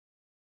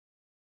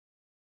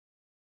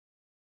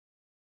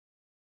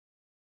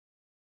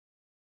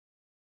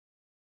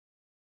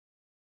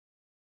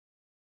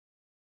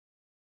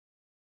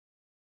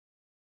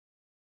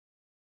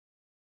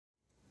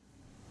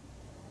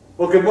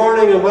Well, good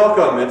morning and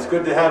welcome. It's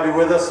good to have you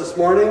with us this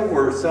morning.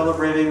 We're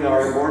celebrating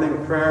our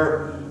morning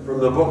prayer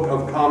from the Book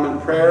of Common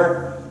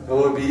Prayer, and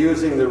we'll be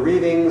using the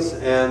readings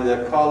and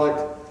the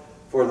collect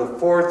for the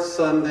fourth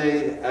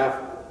Sunday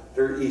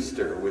after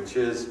Easter, which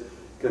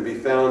can be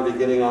found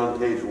beginning on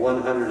page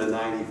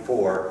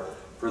 194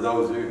 for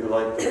those of you who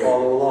like to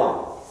follow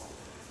along.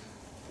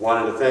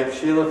 Wanted to thank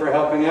Sheila for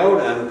helping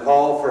out and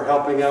Paul for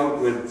helping out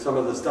with some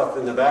of the stuff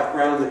in the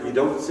background that you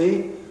don't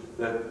see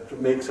that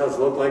makes us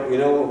look like we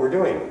know what we're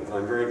doing.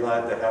 I'm very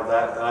glad to have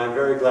that, and I'm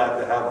very glad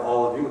to have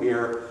all of you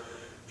here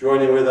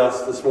joining with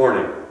us this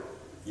morning.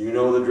 You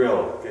know the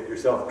drill. Get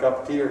yourself a cup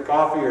of tea or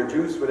coffee or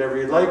juice, whatever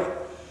you'd like.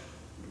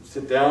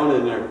 Sit down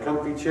in a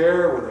comfy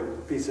chair with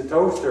a piece of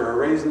toast or a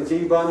raisin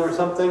tea bun or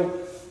something,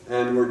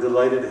 and we're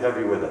delighted to have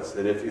you with us.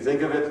 And if you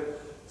think of it,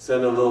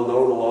 send a little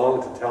note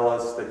along to tell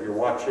us that you're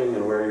watching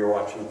and where you're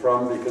watching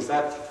from, because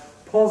that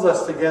pulls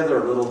us together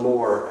a little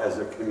more as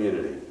a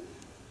community.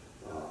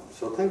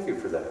 So thank you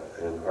for that.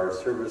 And our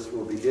service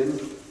will begin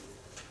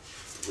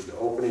with the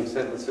opening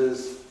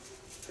sentences,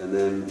 and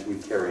then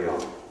we carry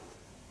on.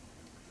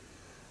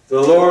 The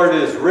Lord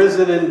is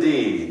risen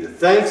indeed.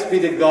 Thanks be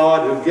to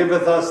God who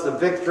giveth us the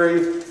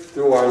victory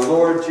through our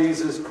Lord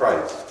Jesus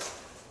Christ.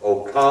 O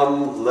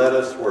come, let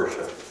us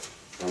worship.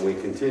 And we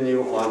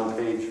continue on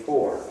page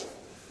 4.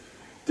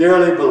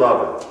 Dearly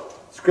beloved,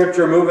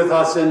 Scripture moveth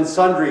us in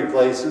sundry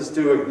places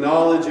to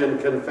acknowledge and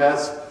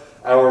confess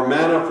our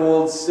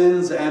manifold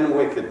sins and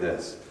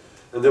wickedness,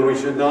 and that we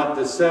should not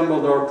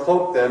dissemble nor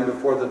cloak them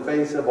before the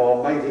face of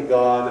Almighty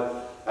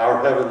God,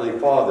 our Heavenly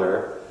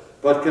Father,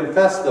 but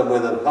confess them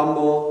with an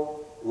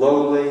humble,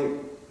 lowly,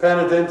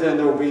 penitent,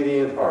 and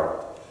obedient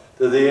heart,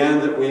 to the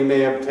end that we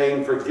may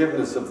obtain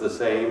forgiveness of the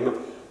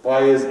same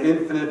by His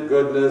infinite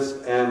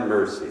goodness and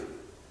mercy.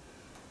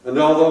 And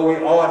although we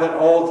ought at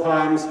all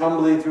times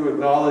humbly to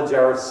acknowledge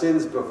our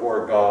sins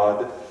before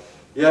God,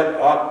 yet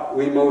ought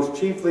we most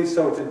chiefly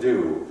so to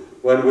do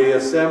when we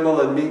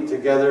assemble and meet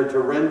together to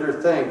render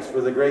thanks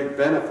for the great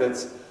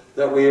benefits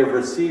that we have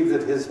received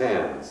at His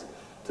hands,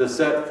 to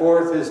set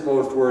forth His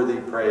most worthy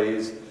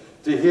praise,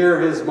 to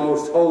hear His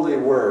most holy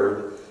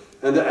word,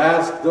 and to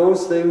ask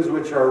those things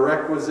which are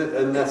requisite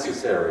and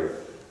necessary,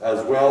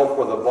 as well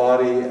for the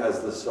body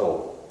as the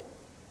soul.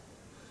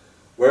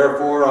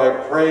 Wherefore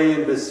I pray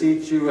and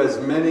beseech you, as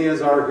many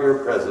as are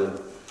here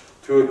present,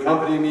 to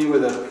accompany me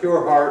with a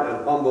pure heart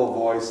and humble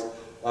voice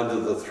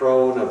unto the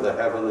throne of the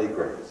heavenly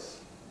grace.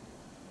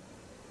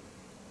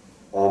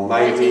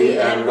 Almighty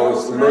and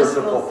most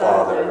merciful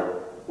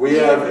Father, we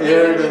have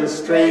erred and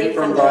strayed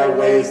from thy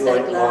ways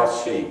like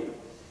lost sheep.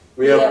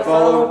 We have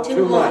followed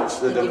too much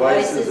the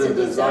devices and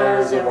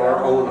desires of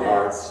our own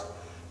hearts.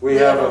 We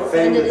have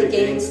offended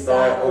against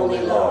thy holy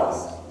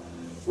laws.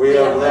 We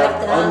have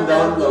left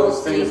undone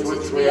those things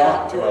which we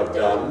ought to have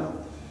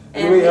done,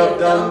 and we have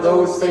done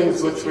those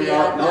things which we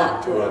ought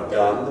not to have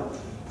done,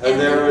 and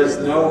there is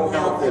no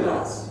health in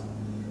us.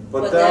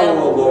 But thou,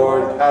 O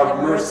Lord, have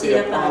mercy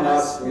upon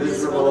us,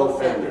 miserable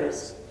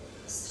offenders.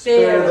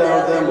 Spare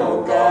thou them,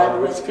 O God,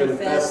 which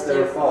confess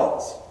their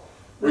faults.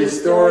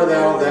 Restore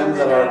thou them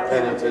that are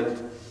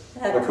penitent,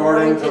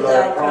 according to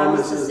thy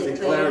promises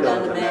declared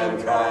unto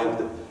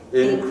mankind,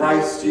 in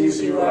Christ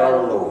Jesus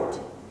our Lord.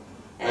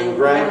 And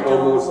grant, O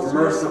most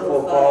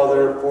merciful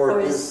Father,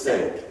 for His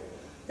sake,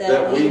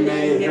 that we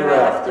may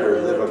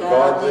hereafter live a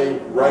godly,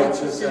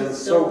 righteous, and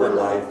sober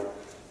life,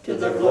 to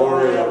the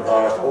glory of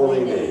thy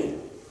holy name.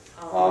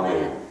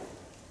 Amen.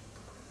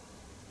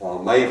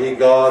 Almighty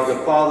God,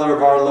 the Father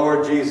of our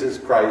Lord Jesus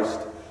Christ,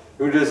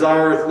 who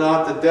desireth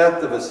not the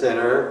death of a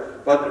sinner,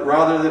 but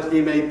rather that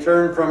he may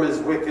turn from his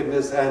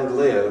wickedness and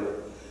live,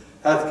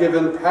 hath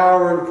given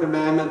power and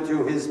commandment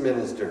to his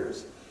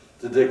ministers,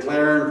 to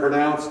declare and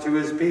pronounce to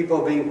his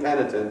people being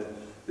penitent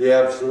the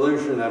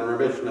absolution and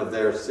remission of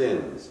their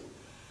sins.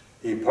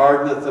 He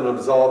pardoneth and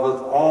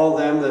absolveth all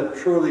them that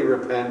truly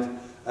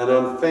repent and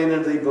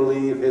unfeignedly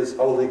believe his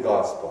holy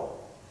gospel.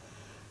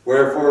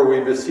 Wherefore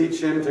we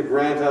beseech him to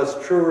grant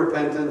us true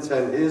repentance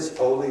and his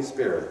Holy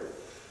Spirit,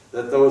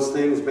 that those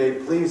things may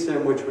please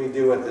him which we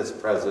do at this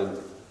present,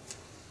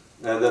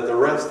 and that the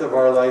rest of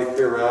our life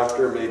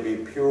hereafter may be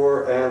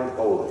pure and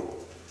holy,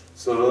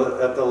 so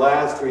that at the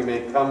last we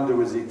may come to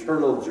his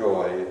eternal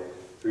joy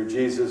through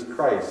Jesus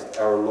Christ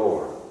our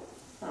Lord.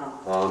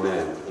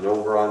 Amen. And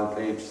over on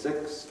page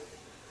 6.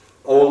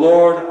 O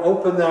Lord,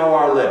 open thou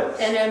our lips,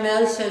 and our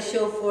mouth shall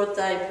show forth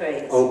thy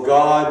praise. O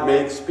God,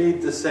 make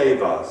speed to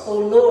save us. O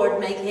Lord,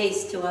 make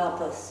haste to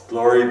help us.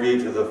 Glory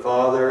be to the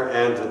Father,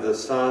 and to the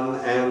Son,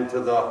 and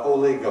to the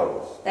Holy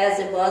Ghost. As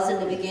it was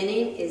in the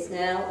beginning, is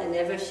now, and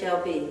ever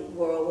shall be,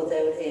 world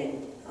without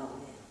end. Amen.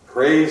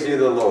 Praise ye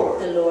the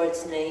Lord. The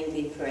Lord's name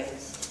be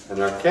praised. And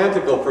our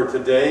canticle for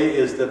today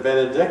is the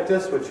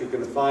Benedictus, which you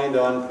can find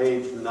on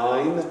page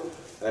 9.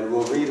 And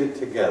we'll read it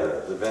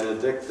together, the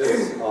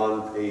Benedictus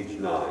on page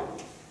 9.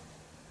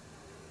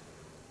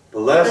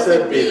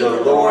 Blessed be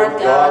the Lord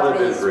God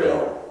of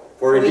Israel,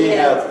 for he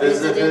hath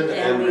visited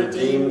and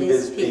redeemed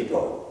his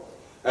people,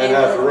 and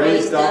hath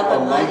raised up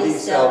a mighty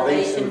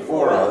salvation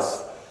for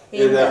us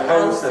in the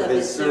house of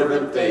his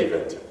servant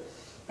David,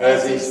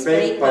 as he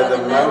spake by the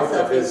mouth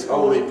of his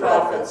holy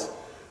prophets,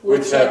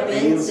 which have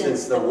been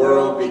since the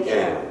world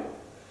began,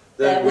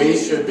 that we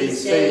should be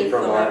saved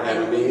from our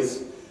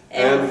enemies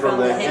and from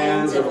the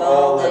hands of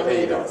all that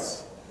hate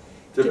us,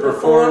 to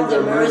perform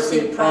the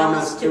mercy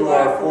promised to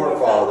our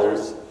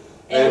forefathers,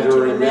 and to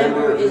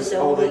remember his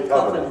holy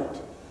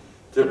covenant,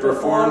 to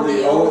perform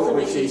the oath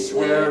which he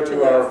sware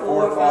to our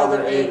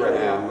forefather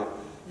Abraham,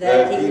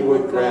 that he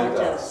would grant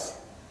us,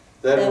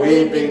 that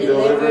we, being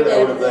delivered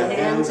out of the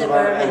hands of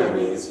our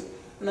enemies,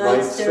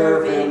 might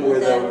serve him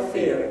without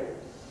fear,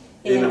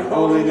 in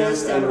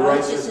holiness and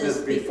righteousness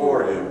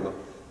before him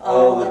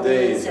all the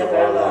days of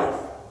our life.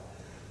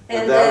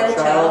 And thou,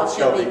 child,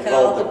 shalt be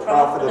called the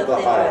prophet of the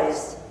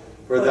highest,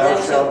 for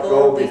thou shalt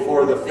go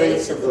before the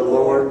face of the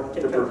Lord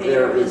to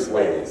prepare his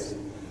ways,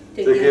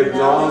 to give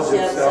knowledge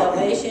of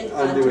salvation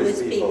unto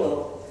his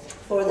people,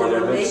 for the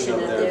remission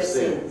of their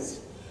sins,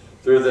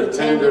 through the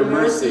tender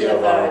mercy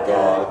of our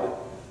God,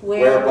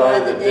 whereby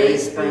the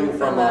dayspring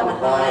from on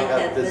high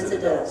hath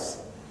visited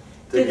us,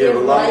 to give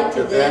light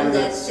to them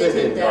that sit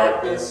in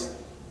darkness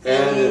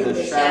and in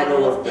the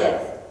shadow of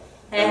death,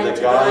 and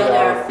to guide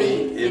our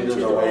feet into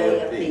the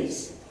way of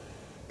peace.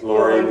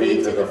 Glory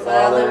be to the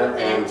Father,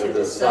 and to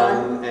the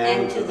Son,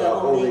 and to the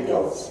Holy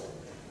Ghost,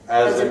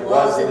 as it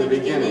was in the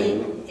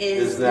beginning,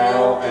 is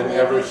now, and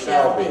ever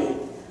shall be,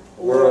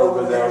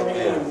 world without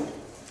end.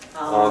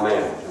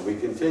 Amen. And we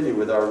continue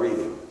with our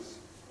readings.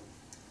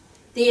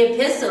 The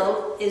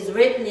epistle is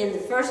written in the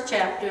first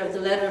chapter of the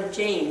letter of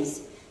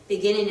James,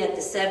 beginning at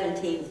the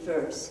 17th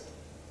verse.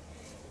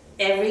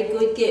 Every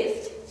good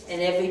gift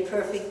and every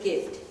perfect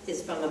gift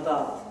is from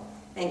above,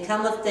 and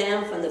cometh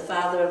down from the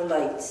Father of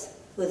lights,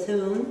 with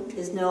whom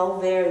is no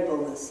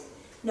variableness,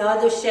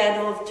 neither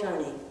shadow of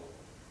turning.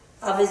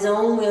 Of his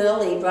own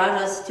will he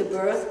brought us to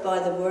birth by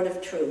the word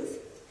of truth,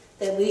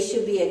 that we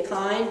should be a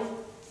kind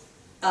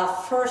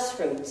of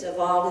firstfruits of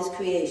all his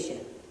creation.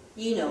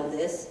 Ye know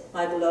this,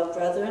 my beloved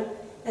brethren,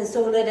 and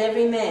so let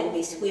every man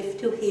be swift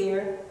to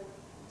hear,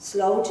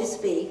 slow to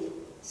speak,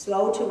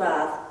 slow to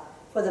wrath,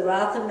 for the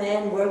wrath of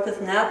man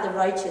worketh not the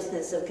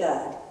righteousness of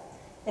God.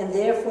 And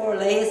therefore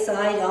lay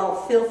aside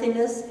all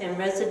filthiness and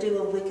residue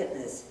of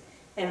wickedness,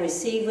 and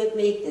receive with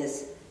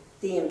meekness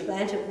the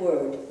implanted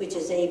word, which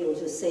is able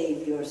to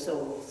save your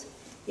souls.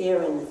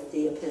 Here in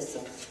the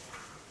epistle.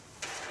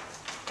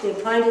 The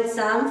appointed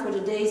psalm for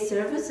today's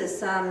service is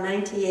Psalm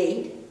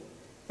 98,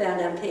 found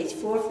on page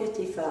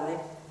 455.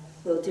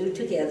 We'll do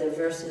together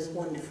verses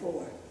 1 to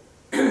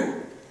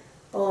 4.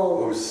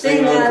 Oh,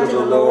 sing unto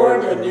the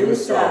Lord a new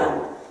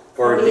song,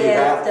 for he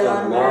hath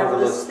done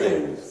marvelous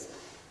things.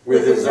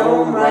 With his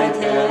own right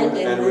hand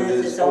and with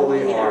his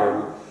holy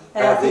arm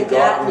hath he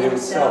gotten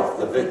himself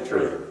the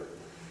victory.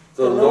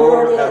 The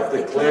Lord hath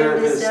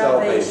declared his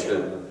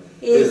salvation.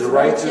 His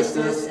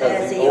righteousness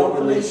hath he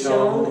openly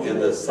shown in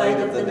the sight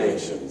of the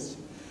nations.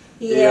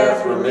 He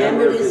hath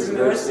remembered his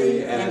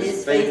mercy and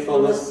his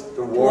faithfulness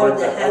toward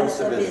the house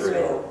of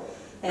Israel.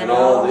 And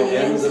all the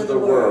ends of the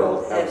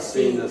world have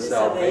seen the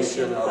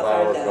salvation of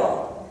our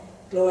God.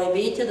 Glory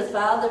be to the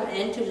Father,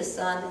 and to the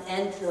Son,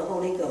 and to the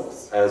Holy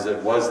Ghost. As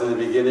it was in the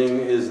beginning,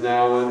 is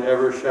now, and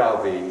ever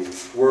shall be,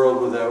 world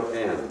without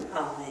end.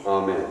 Amen.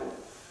 Amen.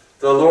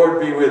 The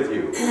Lord be with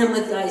you. And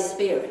with thy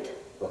spirit.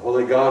 The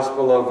Holy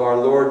Gospel of our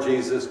Lord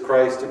Jesus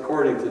Christ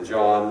according to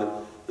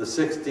John, the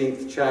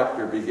 16th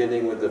chapter,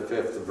 beginning with the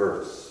 5th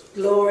verse.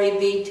 Glory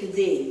be to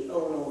thee, O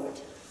Lord.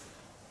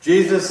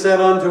 Jesus said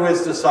unto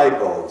his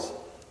disciples,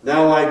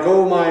 Now I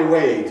go my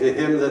way to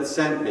him that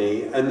sent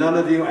me, and none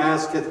of you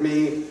asketh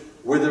me,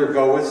 Whither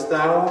goest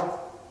thou?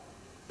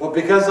 But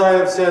because I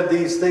have said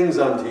these things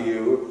unto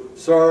you,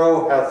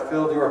 sorrow hath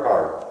filled your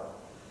heart.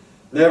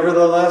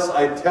 Nevertheless,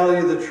 I tell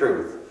you the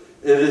truth.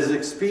 It is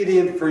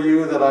expedient for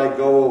you that I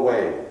go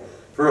away.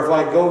 For if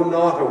I go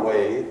not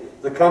away,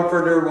 the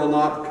Comforter will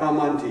not come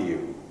unto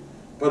you.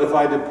 But if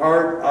I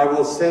depart, I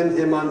will send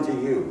him unto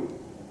you.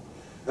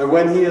 And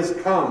when he is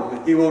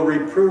come, he will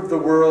reprove the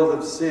world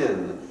of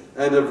sin,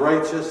 and of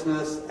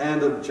righteousness,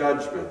 and of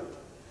judgment.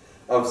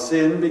 Of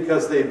sin,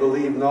 because they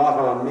believe not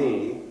on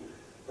me.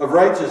 Of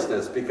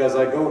righteousness, because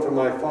I go to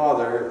my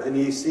Father, and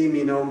ye see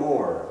me no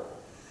more.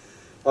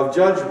 Of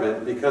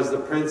judgment, because the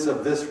prince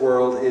of this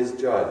world is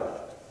judged.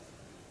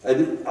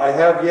 And I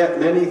have yet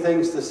many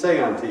things to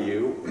say unto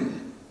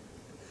you,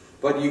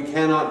 but you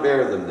cannot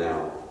bear them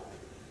now.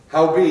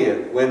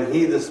 Howbeit, when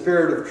he, the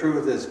Spirit of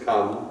truth, is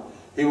come,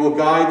 he will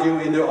guide you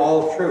into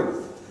all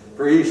truth.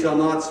 For he shall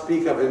not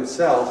speak of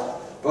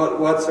himself, but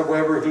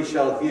whatsoever he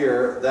shall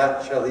hear,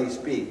 that shall he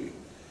speak.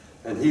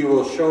 And he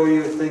will show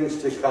you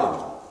things to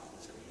come.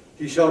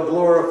 He shall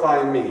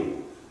glorify me,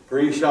 for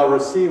he shall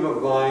receive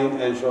of mine,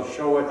 and shall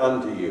show it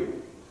unto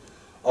you.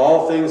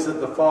 All things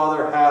that the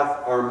Father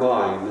hath are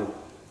mine.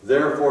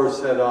 Therefore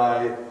said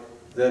I,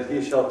 that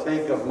he shall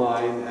take of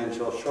mine, and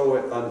shall show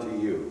it unto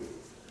you.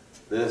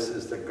 This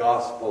is the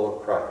gospel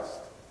of Christ.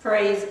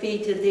 Praise be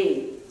to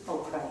thee, O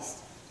Christ.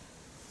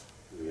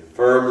 We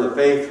affirm the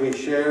faith we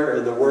share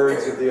in the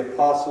words of the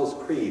Apostles'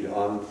 Creed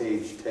on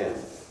page 10.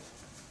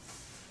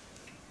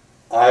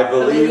 I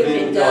believe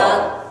in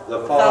God,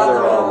 the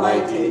Father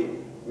Almighty,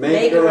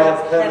 maker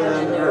of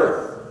heaven and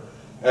earth,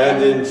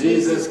 and in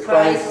Jesus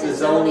Christ,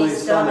 his only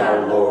Son,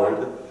 our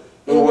Lord,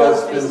 who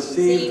was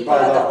conceived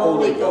by the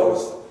Holy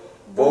Ghost,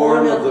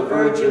 born of the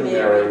Virgin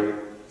Mary,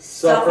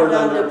 suffered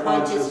under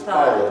Pontius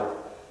Pilate,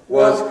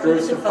 was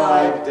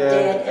crucified,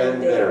 dead,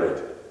 and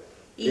buried.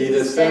 He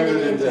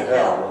descended into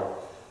hell.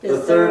 The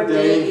third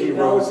day he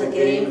rose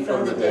again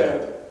from the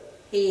dead.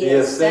 He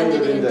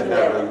ascended into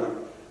heaven,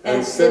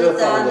 and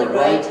sitteth on the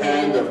right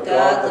hand of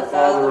God the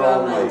Father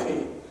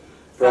Almighty.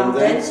 From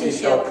thence he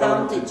shall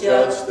come to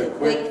judge the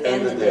quick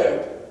and the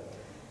dead.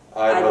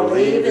 I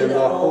believe in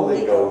the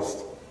Holy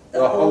Ghost,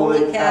 the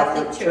Holy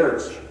Catholic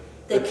Church,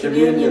 the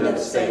communion of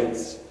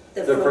saints,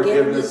 the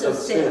forgiveness of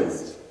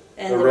sins,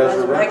 and the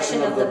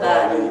resurrection of the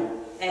body,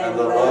 and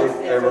the life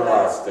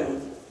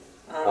everlasting.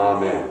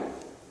 Amen.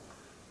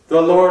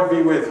 The Lord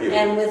be with you.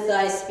 And with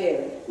thy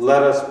spirit.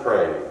 Let us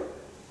pray.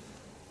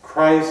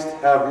 Christ,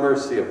 have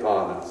mercy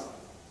upon us.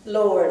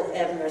 Lord,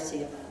 have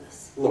mercy upon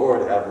us.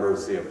 Lord, have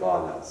mercy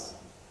upon us.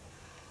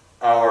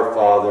 Our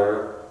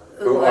Father,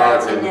 who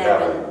art in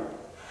heaven,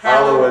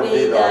 hallowed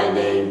be thy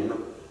name.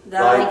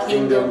 Thy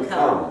kingdom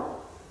come.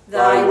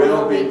 Thy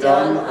will be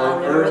done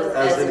on earth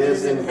as it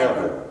is in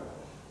heaven.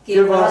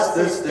 Give us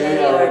this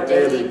day our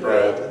daily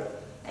bread,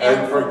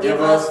 and forgive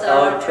us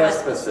our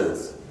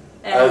trespasses,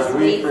 as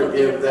we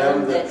forgive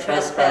them that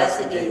trespass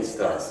against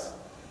us.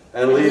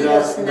 And lead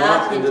us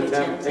not into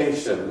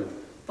temptation,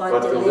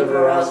 but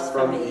deliver us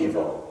from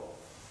evil.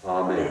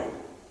 Amen.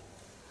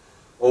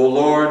 O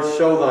Lord,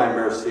 show thy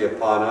mercy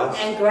upon us.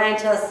 And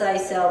grant us thy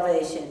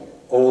salvation.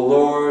 O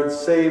Lord,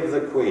 save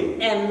the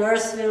Queen. And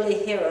mercifully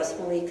hear us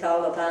when we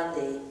call upon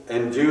thee.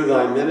 Endue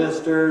thy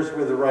ministers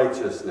with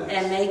righteousness.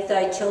 And make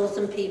thy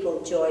chosen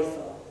people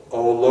joyful.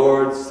 O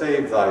Lord,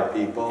 save thy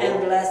people.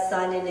 And bless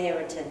thine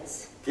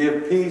inheritance.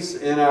 Give peace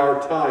in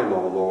our time,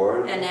 O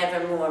Lord. And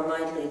evermore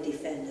mightily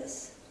defend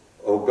us.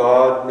 O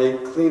God,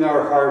 make clean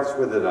our hearts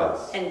within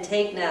us. And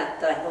take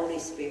not thy Holy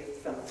Spirit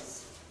from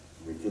us.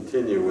 We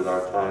continue with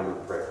our time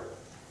of prayer.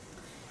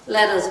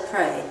 Let us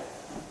pray.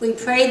 We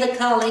pray the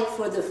collect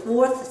for the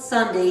fourth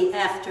Sunday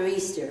after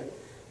Easter,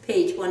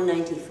 page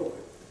 194.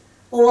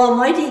 O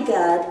Almighty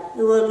God,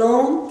 who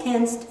alone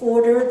canst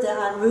order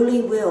the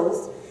unruly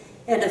wills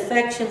and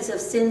affections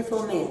of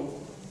sinful men,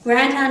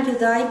 grant unto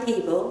thy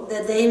people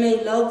that they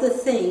may love the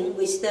thing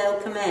which thou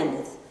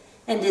commandest,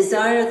 and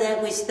desire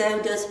that which thou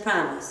dost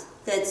promise,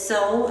 that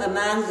so,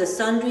 among the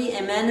sundry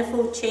and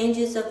manifold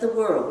changes of the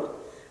world,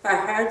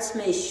 our hearts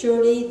may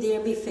surely there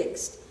be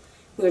fixed,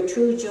 where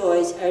true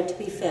joys are to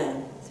be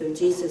found, through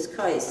Jesus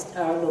Christ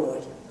our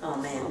Lord.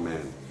 Amen.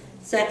 Amen.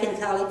 Second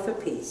collect for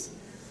peace.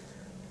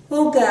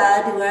 O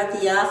God, who art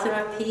the author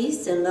of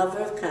peace and lover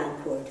of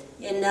concord,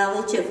 in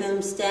knowledge of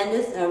whom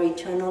standeth our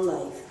eternal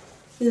life,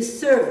 whose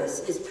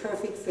service is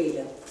perfect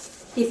freedom,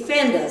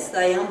 defend us,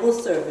 thy humble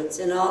servants,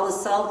 in all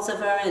assaults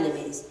of our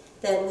enemies,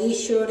 that we,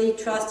 surely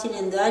trusting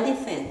in thy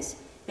defense,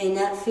 may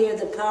not fear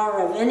the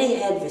power of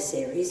any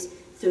adversaries,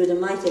 through the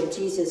might of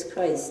Jesus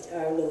Christ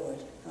our Lord.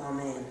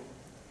 Amen.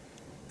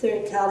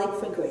 Third collect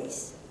for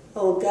grace.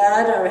 O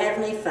God, our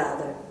heavenly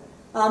Father,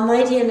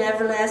 almighty and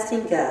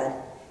everlasting God,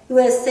 who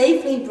has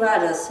safely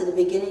brought us to the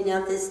beginning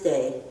of this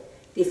day,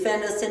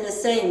 defend us in the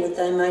same with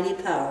thy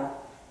mighty power,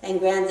 and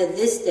grant that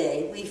this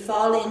day we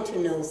fall into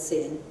no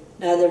sin,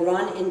 neither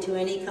run into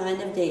any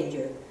kind of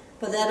danger,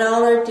 but that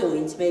all our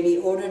doings may be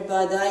ordered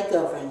by thy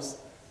governance,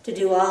 to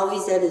do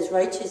always that is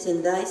righteous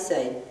in thy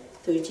sight,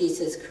 through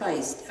Jesus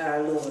Christ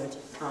our Lord.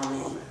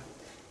 Amen. Amen.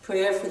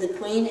 Prayer for the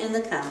Queen and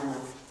the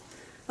Commonwealth.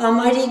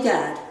 Almighty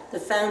God, the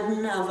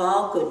fountain of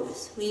all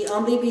goodness, we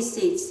humbly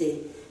beseech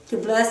thee to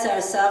bless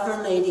our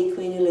sovereign lady,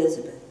 Queen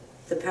Elizabeth,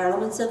 the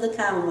parliaments of the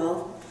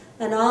Commonwealth,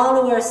 and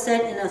all who are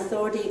set in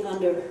authority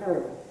under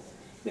her.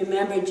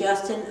 Remember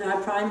Justin,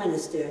 our Prime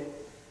Minister,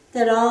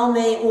 that all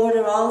may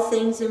order all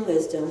things in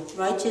wisdom,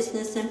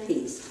 righteousness, and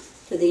peace,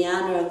 to the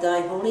honor of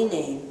thy holy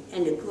name,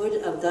 and the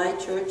good of thy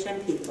church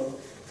and people,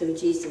 through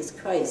Jesus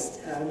Christ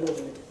our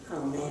Lord.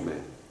 Amen.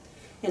 Amen.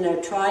 In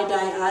our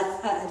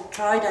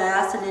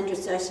tri-diocesan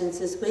intercessions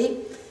this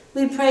week,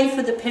 we pray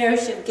for the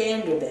parish of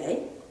Gander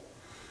Bay,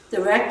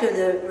 the rector,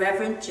 the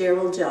Reverend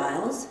Gerald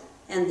Giles,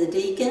 and the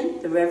deacon,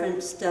 the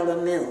Reverend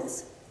Stella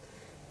Mills,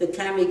 the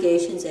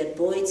congregations at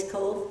Boyd's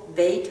Cove,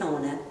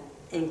 Baytona,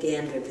 and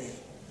Gander Bay.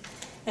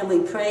 And we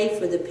pray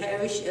for the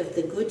parish of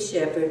the Good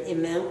Shepherd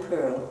in Mount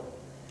Pearl,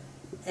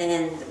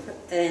 and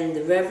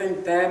the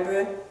Reverend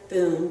Barbara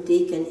Boone,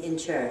 deacon in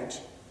charge,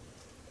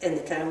 and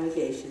the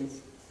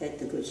congregations at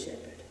the Good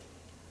Shepherd.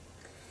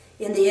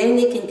 In the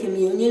Anglican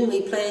Communion,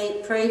 we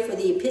pray for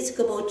the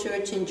Episcopal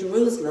Church in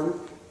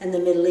Jerusalem and the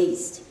Middle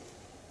East.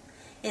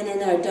 And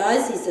in our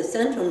Diocese of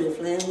Central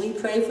Newfoundland, we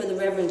pray for the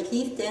Reverend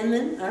Keith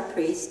Denman, our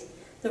priest,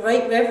 the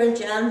Right Reverend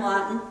John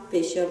Watton,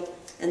 bishop,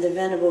 and the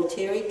Venerable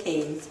Terry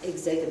Keynes,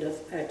 executive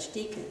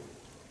archdeacon.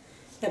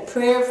 A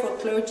prayer for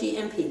clergy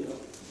and people.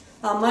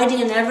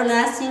 Almighty and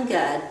everlasting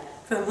God,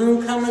 from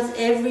whom cometh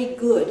every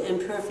good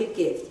and perfect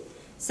gift,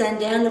 send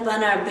down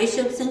upon our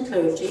bishops and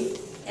clergy,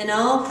 and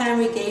all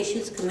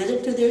congregations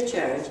committed to their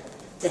charge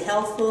the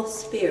healthful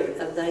spirit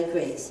of thy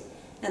grace,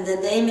 and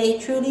that they may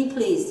truly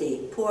please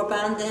thee. Pour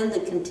upon them the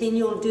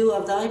continual dew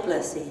of thy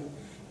blessing.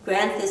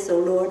 Grant this, O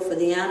Lord, for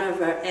the honor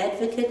of our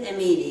advocate and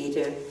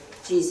mediator,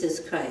 Jesus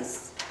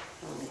Christ.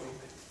 Amen.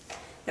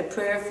 A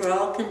prayer for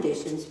all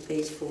conditions,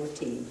 page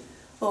 14.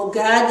 O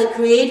God, the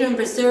creator and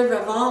preserver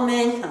of all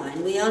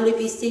mankind, we only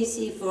beseech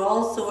thee for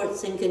all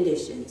sorts and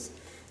conditions,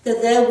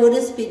 that thou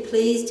wouldest be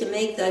pleased to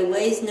make thy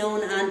ways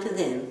known unto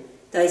them,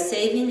 thy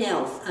saving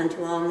health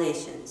unto all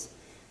nations.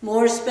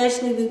 More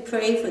especially we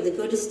pray for the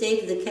good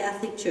estate of the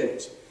Catholic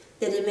Church,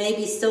 that it may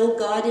be so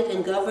guarded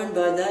and governed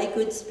by thy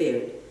good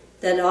Spirit,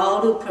 that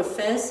all who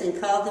profess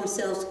and call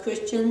themselves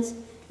Christians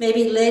may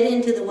be led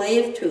into the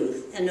way of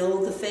truth and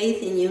know the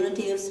faith in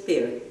unity of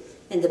spirit,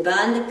 in the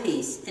bond of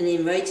peace, and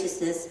in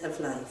righteousness of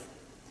life.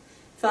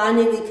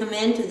 Finally, we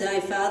commend to thy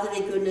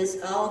fatherly goodness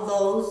all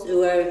those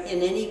who are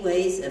in any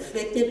ways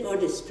afflicted or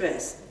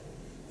distressed,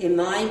 in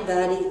mind,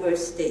 body, or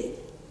state,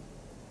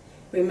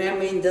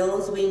 remembering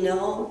those we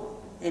know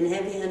and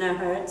heavy on our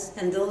hearts,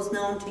 and those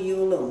known to you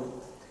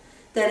alone,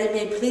 that it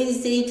may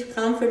please thee to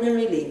comfort and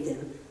relieve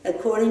them,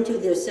 according to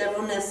their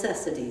several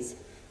necessities,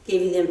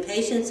 giving them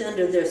patience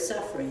under their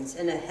sufferings,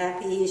 and a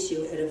happy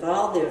issue out of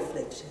all their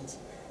afflictions.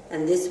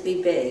 And this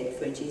we beg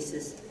for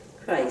Jesus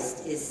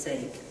Christ his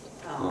sake.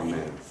 Amen.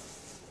 Amen.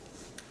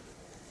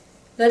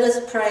 Let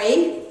us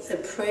pray a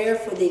prayer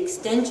for the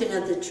extension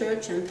of the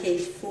church on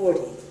page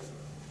 40.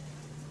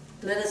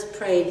 Let us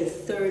pray the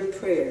third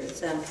prayer.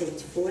 It's on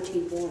page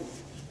 41.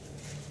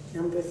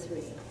 Number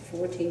 3.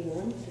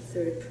 41, the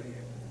third prayer.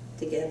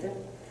 Together.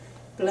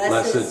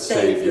 Blessed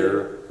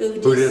Savior, who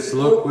didst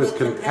look with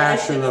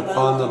compassion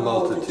upon the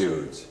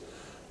multitudes,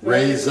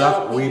 raise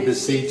up, we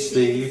beseech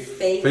thee,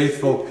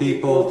 faithful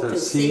people to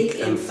seek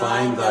and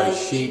find thy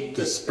sheep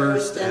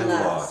dispersed and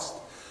lost,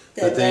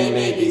 that they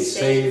may be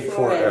saved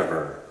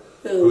forever,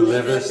 who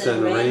livest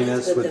and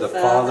reignest with the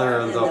Father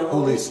and the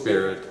Holy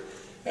Spirit,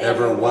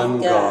 ever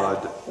one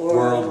God,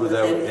 world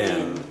without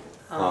end.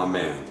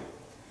 Amen.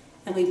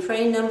 And we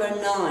pray number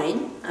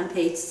 9 on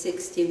page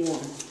 61.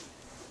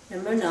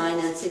 Number 9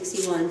 on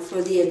 61,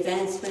 for the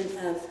advancement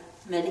of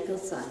medical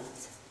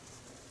science.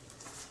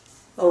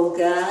 O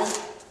God,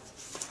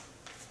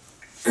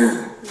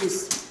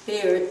 whose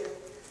Spirit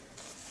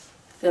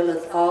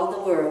filleth all the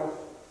world,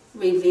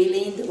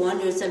 revealing the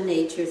wonders of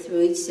nature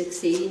through each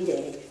succeeding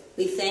day,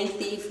 we thank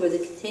thee for the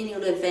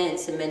continual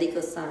advance in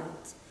medical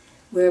science,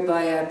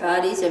 whereby our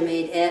bodies are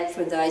made apt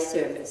for thy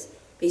service,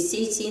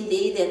 beseeching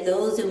thee that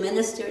those who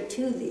minister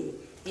to thee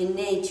in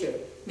nature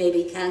may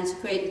be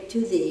consecrated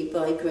to thee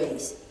by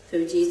grace,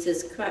 through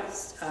Jesus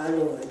Christ our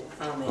Lord.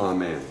 Amen.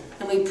 Amen.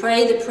 And we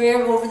pray the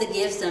prayer over the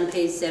gifts on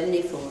page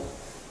 74.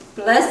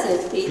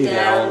 Blessed be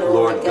thou,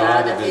 Lord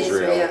God of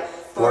Israel,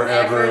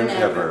 forever and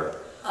ever.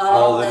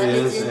 All that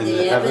is in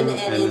the heaven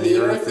and in the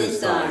earth is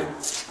thine.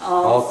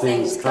 All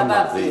things come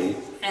of thee,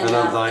 and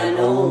of thine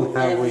own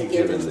have we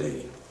given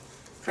thee.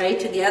 Pray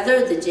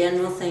together the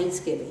general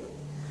thanksgiving.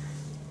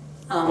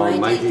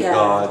 Almighty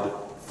God,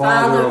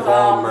 Father of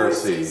all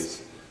mercies,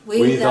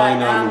 we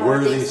thine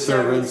unworthy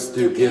servants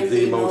do give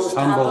thee most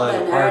humble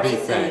and hearty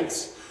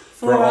thanks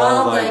for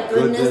all thy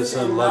goodness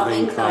and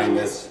loving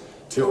kindness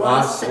to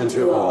us and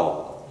to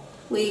all.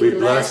 We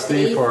bless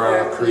thee for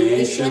our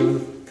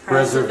creation,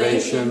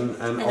 preservation,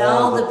 and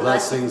all the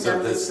blessings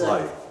of this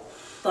life,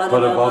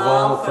 but above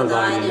all for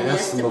thine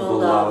inestimable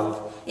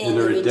love in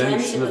the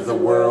redemption of the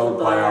world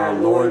by our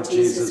Lord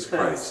Jesus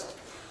Christ,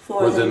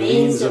 for the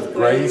means of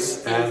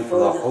grace and for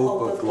the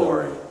hope of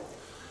glory.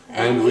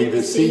 And we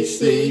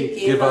beseech thee,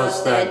 give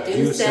us that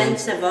due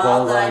sense of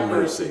all thy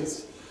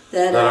mercies,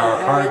 that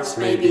our hearts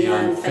may be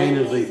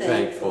unfeignedly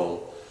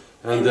thankful,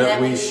 and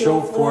that we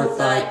show forth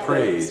thy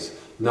praise,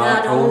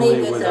 not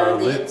only with our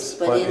lips,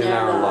 but in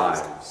our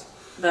lives,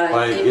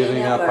 by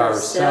giving up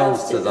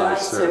ourselves to thy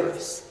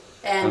service,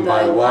 and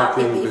by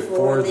walking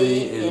before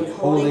thee in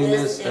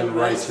holiness and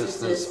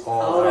righteousness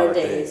all our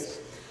days.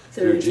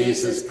 Through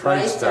Jesus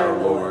Christ our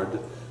Lord,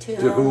 to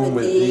whom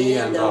with thee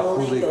and the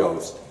Holy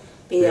Ghost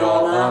be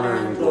all honor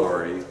and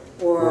glory,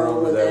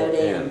 world without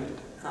end.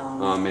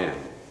 Amen.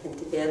 And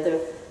together,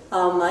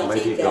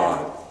 Almighty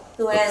God,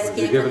 who has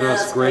given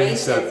us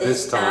grace at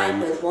this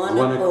time with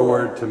one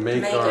accord to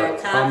make our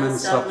common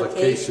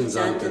supplications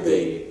unto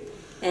thee,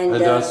 and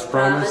dost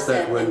promise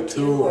that when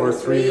 2 or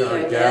 3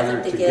 are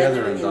gathered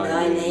together in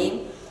thy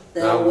name,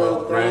 thou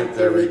wilt grant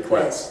their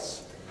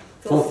requests.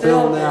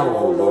 Fulfill now,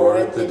 O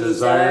Lord, the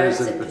desires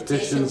and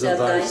petitions of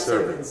thy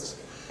servants,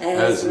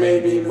 as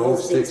may be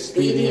most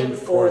expedient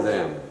for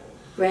them,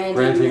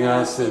 granting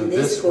us in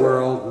this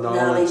world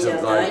knowledge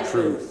of thy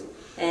truth,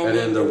 and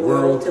in the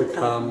world to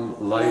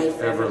come life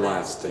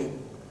everlasting.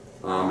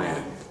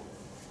 Amen.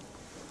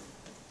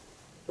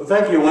 Well,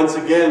 thank you once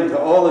again to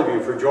all of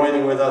you for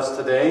joining with us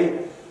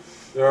today.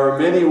 There are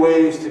many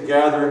ways to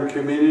gather in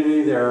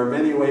community. There are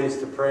many ways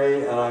to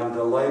pray, and I'm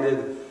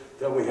delighted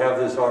that we have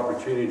this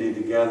opportunity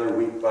to gather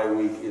week by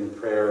week in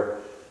prayer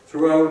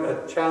throughout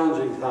a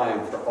challenging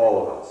time for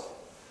all of us.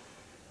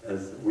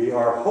 As we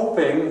are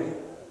hoping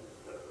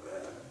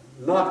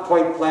not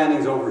quite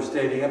planning's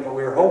overstating it, but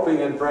we're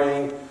hoping and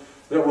praying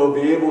that we'll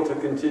be able to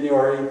continue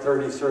our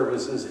 8:30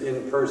 services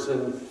in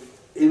person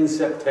in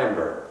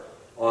September,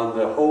 on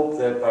the hope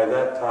that by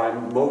that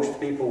time most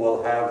people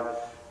will have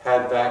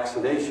had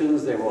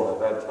vaccinations, they will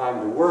have had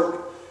time to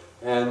work,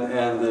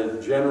 and the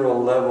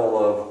general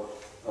level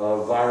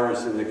of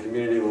virus in the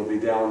community will be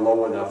down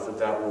low enough that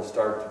that will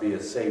start to be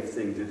a safe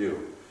thing to do.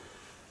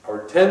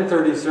 Our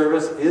 10:30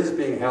 service is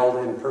being held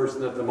in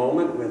person at the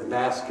moment with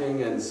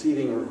masking and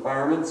seating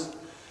requirements,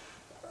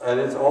 and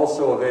it's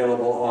also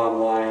available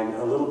online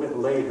a little bit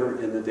later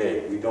in the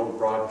day. We don't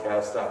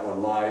broadcast that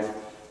one live.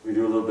 We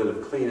do a little bit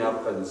of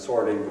cleanup and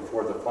sorting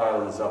before the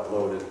file is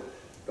uploaded,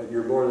 but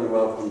you're more than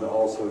welcome to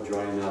also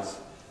join us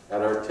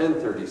at our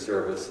 10:30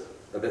 service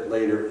a bit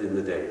later in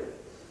the day.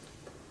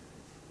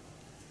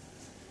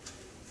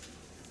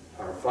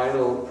 Our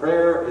final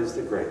prayer is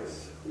the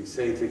grace. We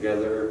say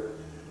together,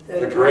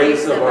 the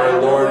grace of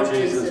our Lord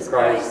Jesus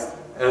Christ,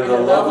 and the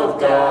love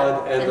of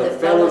God, and the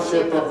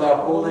fellowship of the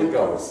Holy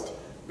Ghost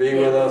be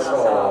with us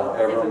all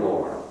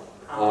evermore.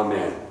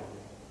 Amen.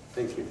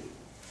 Thank you.